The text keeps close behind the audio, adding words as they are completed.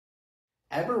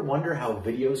Ever wonder how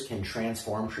videos can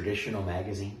transform traditional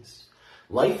magazines?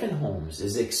 Life and Homes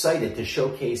is excited to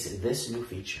showcase this new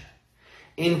feature.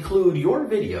 Include your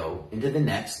video into the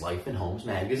next Life and Homes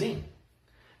magazine.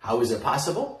 How is it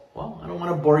possible? Well, I don't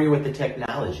want to bore you with the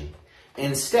technology.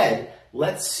 Instead,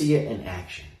 let's see it in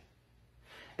action.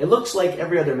 It looks like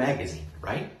every other magazine,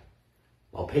 right?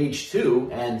 Well, page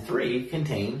 2 and 3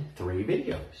 contain 3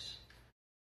 videos.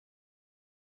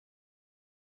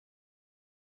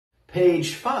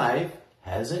 Page 5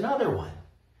 has another one.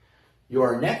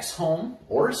 Your next home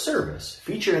or service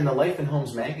featured in the Life and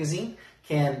Homes magazine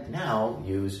can now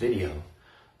use video.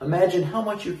 Imagine how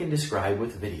much you can describe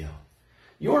with video.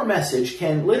 Your message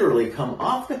can literally come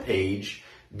off the page,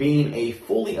 being a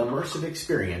fully immersive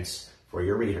experience for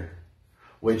your reader.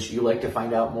 Would you like to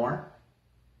find out more?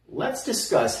 Let's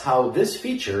discuss how this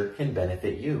feature can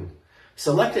benefit you.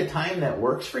 Select a time that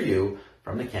works for you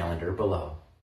from the calendar below.